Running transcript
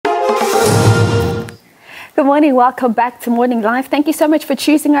Good morning. Welcome back to Morning Live. Thank you so much for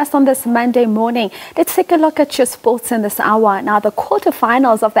choosing us on this Monday morning. Let's take a look at your sports in this hour. Now, the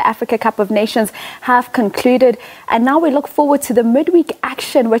quarterfinals of the Africa Cup of Nations have concluded, and now we look forward to the midweek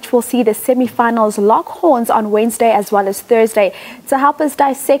action, which will see the semifinals lock horns on Wednesday as well as Thursday. To help us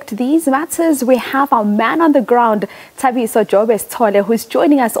dissect these matters, we have our man on the ground, Thabiso Sithole, who's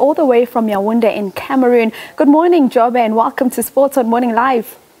joining us all the way from Yaounde in Cameroon. Good morning, Jobe, and welcome to Sports on Morning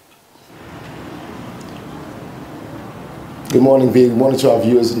Live. Good morning, V. Good morning to our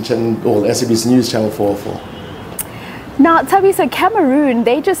viewers in SABC News Channel 404. Now, Thabiso, Cameroon,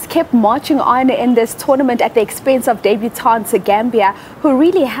 they just kept marching on in this tournament at the expense of debutants Gambia, who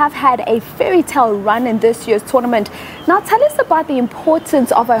really have had a fairy tale run in this year's tournament. Now, tell us about the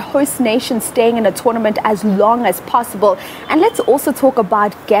importance of a host nation staying in a tournament as long as possible. And let's also talk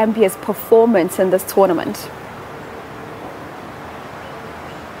about Gambia's performance in this tournament.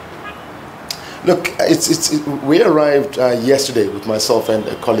 Look, we arrived yesterday with myself and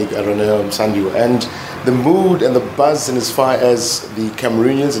a colleague, René Sandio, and the mood and the buzz in as far as the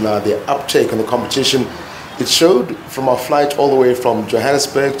Cameroonians and their uptake on the competition, it showed from our flight all the way from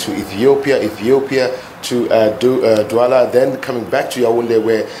Johannesburg to Ethiopia to Douala, then coming back to Yaounde,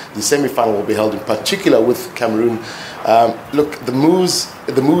 where the semi-final will be held, in particular with Cameroon. Look, the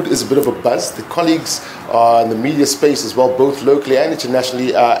mood is a bit of a buzz. The colleagues in the media space as well, both locally and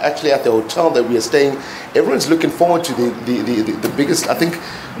internationally, are actually at the hotel that we are staying. Everyone's looking forward to the biggest, I think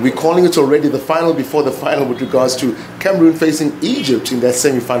we're calling it already the final before the final, with regards to Cameroon facing Egypt in that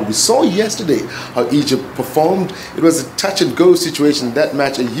semi-final. We saw yesterday how Egypt performed. It was a touch and go situation. That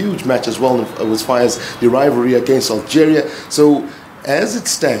match, a huge match as well, as far as the rivalry against Algeria. So as it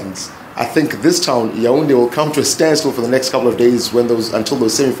stands, I think this town, Yaounde, will come to a standstill for the next couple of days until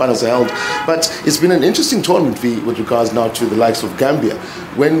those semi-finals are held. But it's been an interesting tournament with regards now to the likes of Gambia.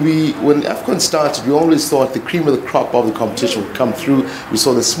 When AFCON started, we always thought the cream of the crop of the competition would come through. We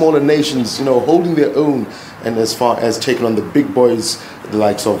saw the smaller nations, holding their own, and as far as taking on the big boys, the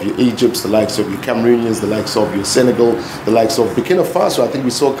likes of your Egypts, the likes of your Cameroonians, the likes of your Senegal, the likes of Burkina Faso. I think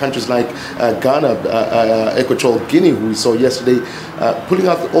we saw countries like Ghana, Equatorial Guinea, who we saw yesterday, pulling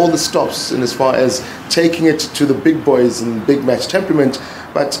out all the stops in as far as taking it to the big boys and big match temperament.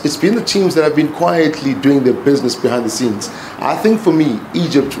 But it's been the teams that have been quietly doing their business behind the scenes. I think for me,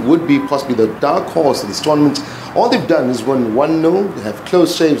 Egypt would be possibly the dark horse of this tournament. All they've done is win 1-0, they have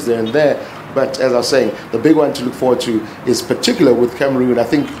close shaves there and there. But as I was saying, the big one to look forward to is particular with Cameroon. I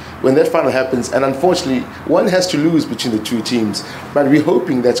think when that final happens, and unfortunately, one has to lose between the two teams. But we're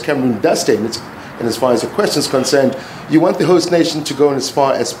hoping that Cameroon does stay in it. And as far as the question is concerned, you want the host nation to go in as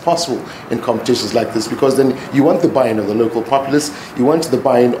far as possible in competitions like this, because then you want the buy-in of the local populace, you want the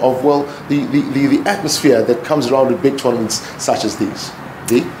buy-in of, well, the atmosphere that comes around with big tournaments such as these.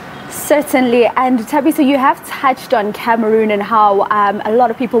 Certainly. And Thabiso, you have touched on Cameroon and how a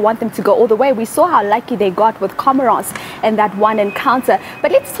lot of people want them to go all the way. We saw how lucky they got with Comoros in that one encounter.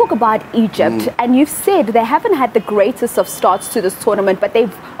 But let's talk about Egypt. And you've said they haven't had the greatest of starts to this tournament, but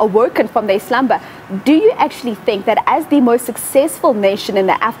they've awoken from their slumber. Do you actually think that as the most successful nation in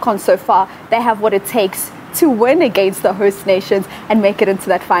the AFCON so far, they have what it takes to win against the host nations and make it into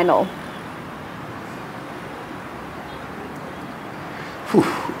that final?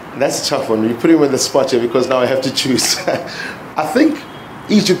 That's a tough one. You put him in the spot here because now I have to choose. I think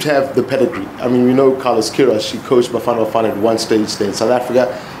Egypt have the pedigree. I mean, we know Carlos Queiroz. He coached Bafana Bafana at one stage there in South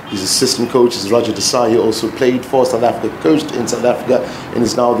Africa. His assistant coach is Roger Desai. He also played for South Africa, coached in South Africa, and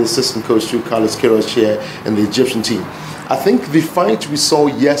is now the assistant coach to Carlos Queiroz here in the Egyptian team. I think the fight we saw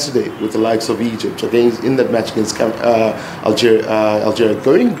yesterday with the likes of Egypt in that match against Algeria,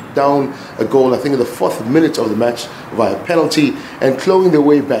 going down a goal, I think in the 4th minute of the match via penalty, and clawing their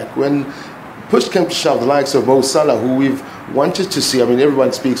way back. When push came to shove, the likes of Mo Salah, who we've wanted to see, I mean,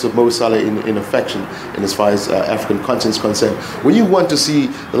 everyone speaks of Mo Salah in affection in as far as African continent is concerned. When you want to see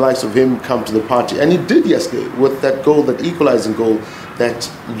the likes of him come to the party, and he did yesterday with that goal, that equalizing goal,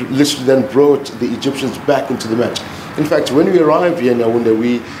 that literally then brought the Egyptians back into the match. In fact, when we arrived here in Yaounde,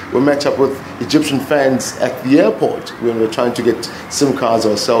 we were met up with Egyptian fans at the airport when we were trying to get SIM cards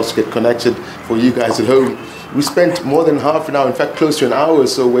ourselves to get connected for you guys at home. We spent more than half an hour, in fact close to an hour or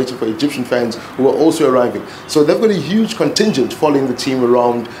so, waiting for Egyptian fans who were also arriving. So they've got a huge contingent following the team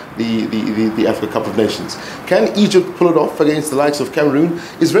around the Africa Cup of Nations. Can Egypt pull it off against the likes of Cameroon?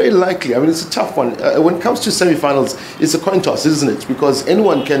 It's very likely. I mean, it's a tough one. When it comes to semi-finals, it's a coin toss, isn't it? Because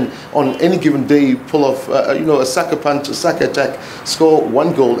anyone can, on any given day, pull off a sucker punch, a sucker attack, score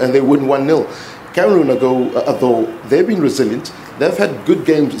one goal, and they win 1-0. Cameroon, although they've been resilient, they've had good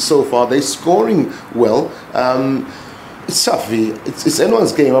games so far. They're scoring well. It's tough, V. It's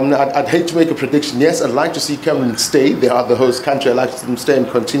anyone's game. I'd hate to make a prediction. Yes, I'd like to see Cameroon stay. They are the host country. I'd like to see them stay and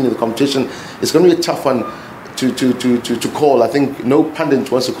continue the competition. It's going to be a tough one to call. I think no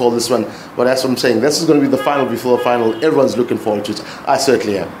pundit wants to call this one, but that's what I'm saying. This is going to be the final before the final. Everyone's looking forward to it. I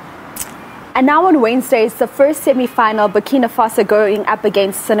certainly am. And now on Wednesday, it's the first semi-final, Burkina Faso going up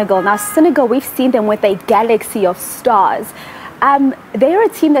against Senegal. Now, Senegal, we've seen them with a galaxy of stars. They're a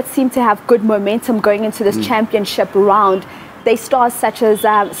team that seem to have good momentum going into this championship round. They stars such as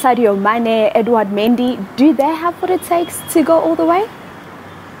Sadio Mane, Edouard Mendy. Do they have what it takes to go all the way?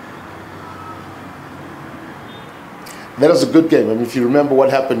 That was a good game. I mean, if you remember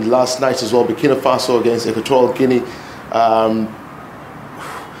what happened last night as well, Burkina Faso against Equatorial Guinea.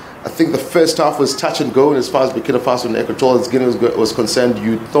 I think the first half was touch and go, and as far as Burkina Faso and Equatorial Guinea was concerned,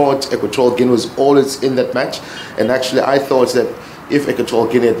 you thought Equatorial Guinea was always in that match. And actually, I thought that if Equatorial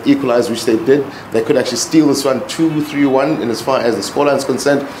Guinea had equalized, which they did, they could actually steal this one 2-3-1 in as far as the scoreline is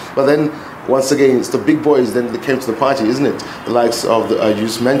concerned. But then, once again, it's the big boys then that came to the party, isn't it? The likes of the you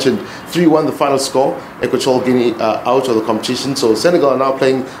just mentioned. 3-1 the final score. Equatorial Guinea out of the competition. So Senegal are now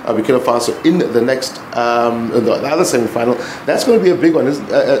playing Burkina Faso in the next, in the other semi-final. That's going to be a big one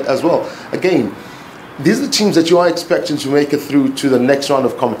as well. Again, these are the teams that you are expecting to make it through to the next round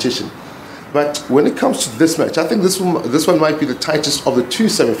of competition. But when it comes to this match, I think this one might be the tightest of the two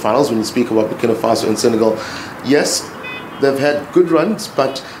semi-finals when you speak about Burkina Faso and Senegal. Yes, they've had good runs,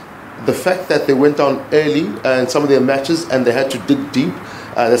 but the fact that they went down early in some of their matches and they had to dig deep,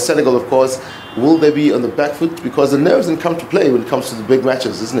 the Senegal, of course, will they be on the back foot? Because the nerves didn't come to play when it comes to the big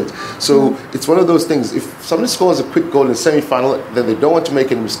matches, isn't it? So it's one of those things. If somebody scores a quick goal in semi-final, then they don't want to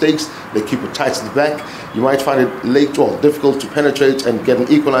make any mistakes. They keep it tight to the back. You might find it late or difficult to penetrate and get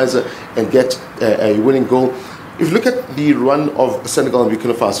an equalizer and get a winning goal. If you look at the run of Senegal and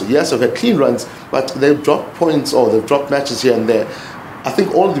Burkina Faso, yes, they've had clean runs, but they've dropped points or they've dropped matches here and there. I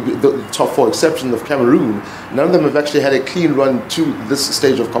think all the top four, exception of Cameroon, none of them have actually had a clean run to this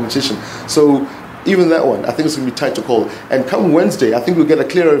stage of competition. So even that one, I think it's going to be tight to call. And come Wednesday, I think we'll get a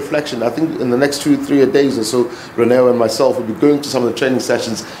clearer reflection. I think in the next 2-3 days or so, Reneo and myself will be going to some of the training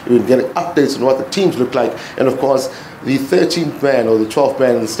sessions. We'll get updates on what the teams look like. And of course, the 13th man or the 12th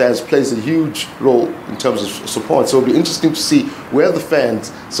man in the stands plays a huge role in terms of support. So it'll be interesting to see where the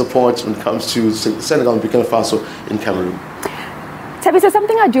fans support when it comes to Senegal and Burkina Faso in Cameroon. Thabiso,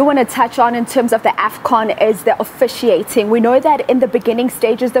 something I do want to touch on in terms of the AFCON is the officiating. We know that in the beginning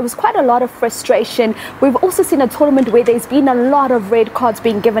stages there was quite a lot of frustration. We've also seen a tournament where there's been a lot of red cards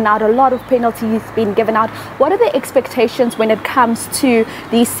being given out, a lot of penalties being given out. What are the expectations when it comes to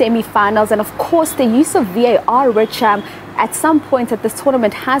these semi-finals? And of course the use of VAR, which at some point at this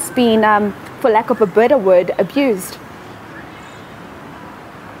tournament has been, for lack of a better word, abused.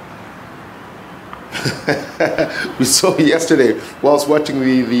 We saw yesterday whilst watching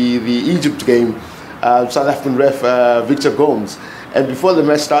the Egypt game, South African ref Victor Gomes, and before the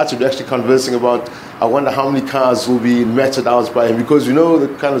match started we're actually conversing about, I wonder how many cars will be meted out by him, because you know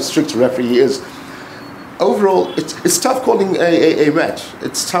the kind of strict referee he is. Overall, it's tough calling a match.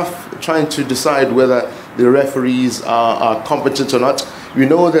 It's tough trying to decide whether the referees are competent or not. We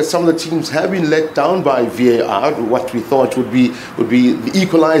know that some of the teams have been let down by VAR, what we thought would be the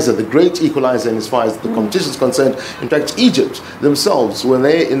equalizer, the great equalizer as far as the competition is concerned. In fact, Egypt themselves, when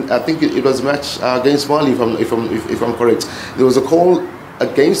I think it was a match against Mali, if I'm correct, there was a call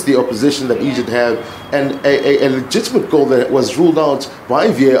against the opposition that Egypt had, and a legitimate goal that was ruled out by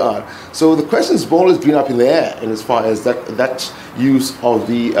VAR. So the question's ball has been up in the air, and as far as that use of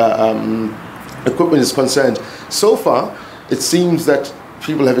the equipment is concerned. So far, it seems that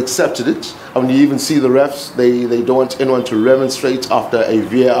people have accepted it. I mean, you even see the refs, they don't want anyone to remonstrate after a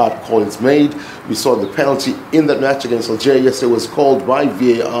VAR call is made. We saw the penalty in that match against Algeria yesterday was called by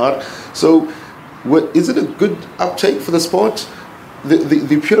VAR. So is it a good uptake for the sport?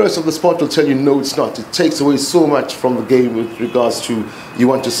 The purists of the sport will tell you no, it's not. It takes away so much from the game with regards to you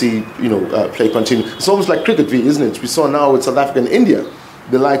want to see play continue. It's almost like cricket, isn't it? We saw now with South Africa and India,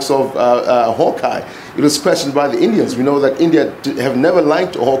 the likes of Hawkeye. It was questioned by the Indians. We know that India have never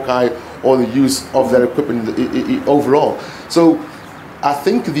liked Hawkeye or the use of their equipment overall. So I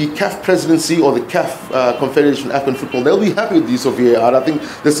think the CAF presidency or the CAF Confederation of African Football, they'll be happy with the use of VAR. I think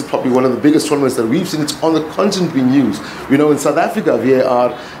this is probably one of the biggest tournaments that we've seen. It's on the continent being used. We know in South Africa, VAR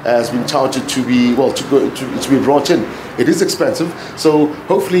has been touted to be, to be brought in. It is expensive, so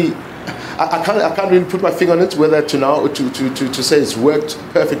hopefully, I can't really put my finger on it whether to say it's worked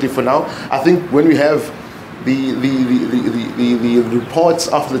perfectly for now. I think when we have the reports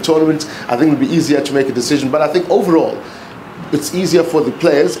after the tournament, I think it'll be easier to make a decision. But I think overall, it's easier for the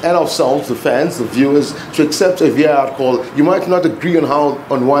players and ourselves, the fans, the viewers, to accept a VAR call. You might not agree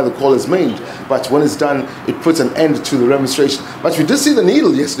on why the call is made, but when it's done, it puts an end to the remonstration. But we did see the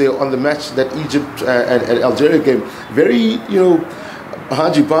needle yesterday on the match, that Egypt and Algeria game. Very,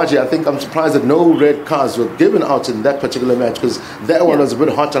 haji-baji. I think I'm surprised that no red cards were given out in that particular match, because that one was a bit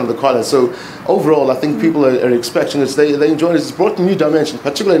hot under the collar. So overall, I think people are expecting this. They enjoy it. It's brought a new dimension,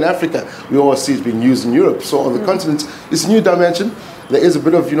 particularly in Africa. We always see it being used in Europe. So on the continent, it's a new dimension. There is a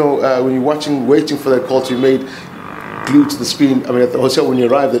bit of, when you're watching, waiting for that call to be made, glued to the screen. I mean, at the hotel when you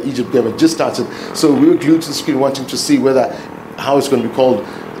arrived, that Egypt game had just started. So we were glued to the screen wanting to see how it's going to be called.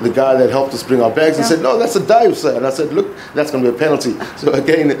 The guy that helped us bring our bags and said, "No, that's a dive, sir." And I said, "Look, that's going to be a penalty." So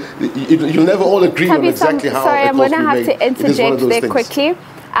again, you'll never all agree on exactly how. Sorry, I'm going to have to interject there quickly.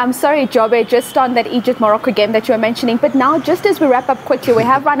 I'm sorry, Jobe, just on that Egypt-Morocco game that you were mentioning. But now, just as we wrap up quickly, we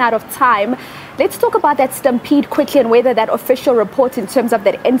have run out of time. Let's talk about that stampede quickly and whether that official report in terms of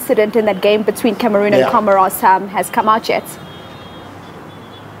that incident in that game between Cameroon and Comoros has come out yet.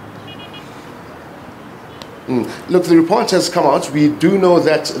 Look, the report has come out. We do know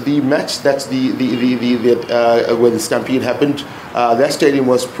that the match, that where the stampede happened, that stadium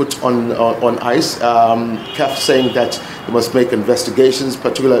was put on ice. CAF saying that they must make investigations,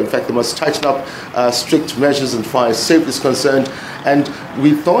 particularly, in fact, they must tighten up strict measures and far as safety is concerned. And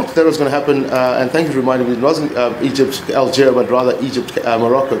we thought that was going to happen, and thank you for reminding me, it wasn't Egypt, Algeria, but rather Egypt,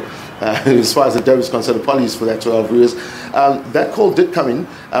 Morocco. As far as the derby is concerned, apologies for that to our viewers. That call did come in.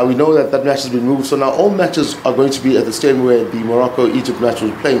 We know that match has been moved. So now all matches are going to be at the stadium where the Morocco-Egypt match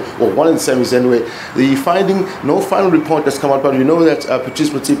was playing, or one in the semis anyway. The finding, no final report has come out, but we know that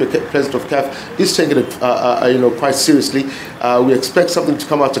Patrice Motsepe, president of CAF, is taking it quite seriously. We expect something to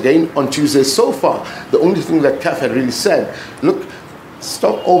come out again on Tuesday. So far, the only thing that CAF had really said, look,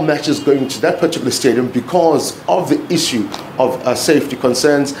 stop all matches going to that particular stadium because of the issue of safety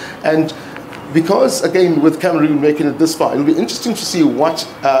concerns, and because, again, with Cameroon making it this far, it'll be interesting to see what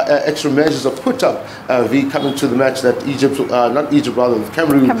extra measures are put up coming to the match that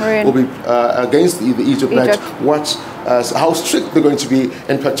Cameroon will be against the Egypt match. How strict they're going to be,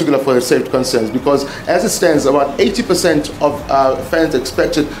 in particular for the safety concerns, because as it stands, about 80% of fans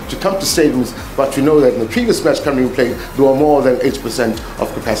expected to come to stadiums, but we know that in the previous match Cameroon played, there were more than 80%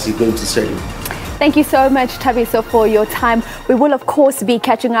 of capacity going to the stadium. Thank you so much, Thabiso, for your time. We will, of course, be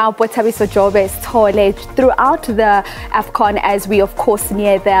catching up with Thabiso Sithole throughout the AFCON as we, of course,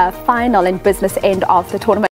 near the final and business end of the tournament.